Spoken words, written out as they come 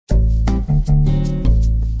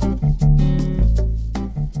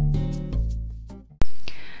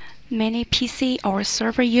Many PC or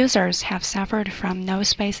server users have suffered from no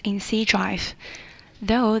space in C drive.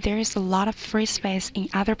 Though there is a lot of free space in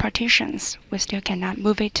other partitions, we still cannot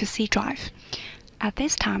move it to C drive. At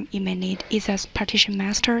this time, you may need EaseUS Partition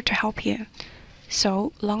Master to help you.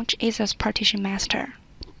 So, launch EaseUS Partition Master.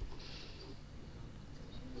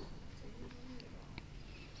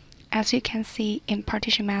 As you can see in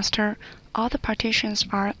Partition Master, all the partitions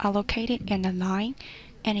are allocated in a line,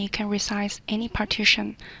 and you can resize any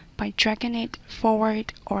partition by dragging it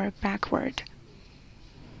forward or backward.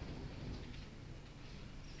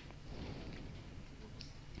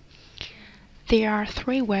 There are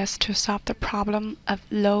 3 ways to solve the problem of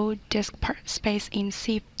low disk space in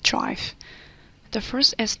C drive. The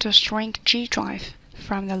first is to shrink G drive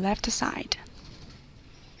from the left side.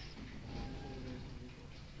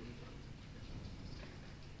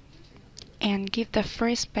 And give the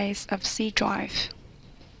free space of C drive.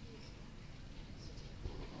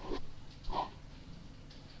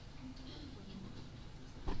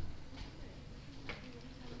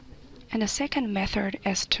 And the second method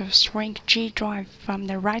is to shrink G drive from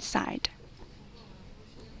the right side.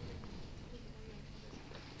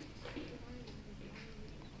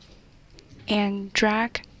 And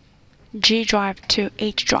drag G drive to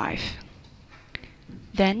H drive.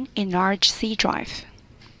 Then enlarge C drive.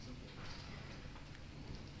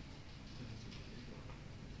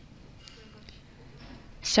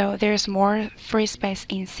 So there's more free space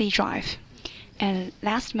in C drive. And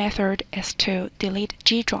last method is to delete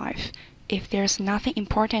G drive if there's nothing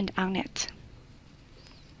important on it.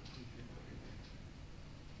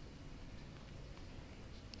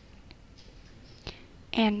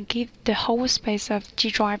 And give the whole space of G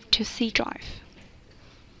drive to C drive.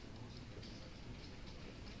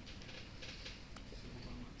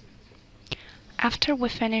 After we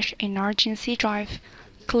finish enlarging C drive,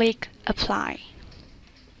 click Apply.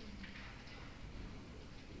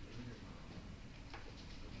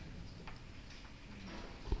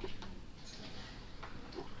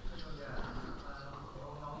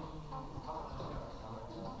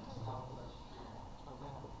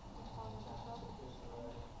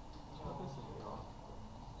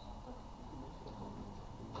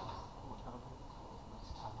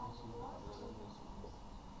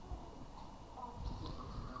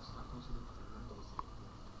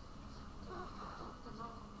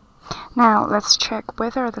 Now let's check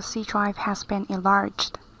whether the C drive has been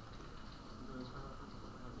enlarged.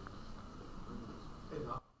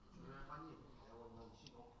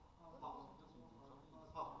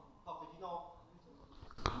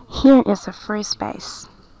 Here is a free space.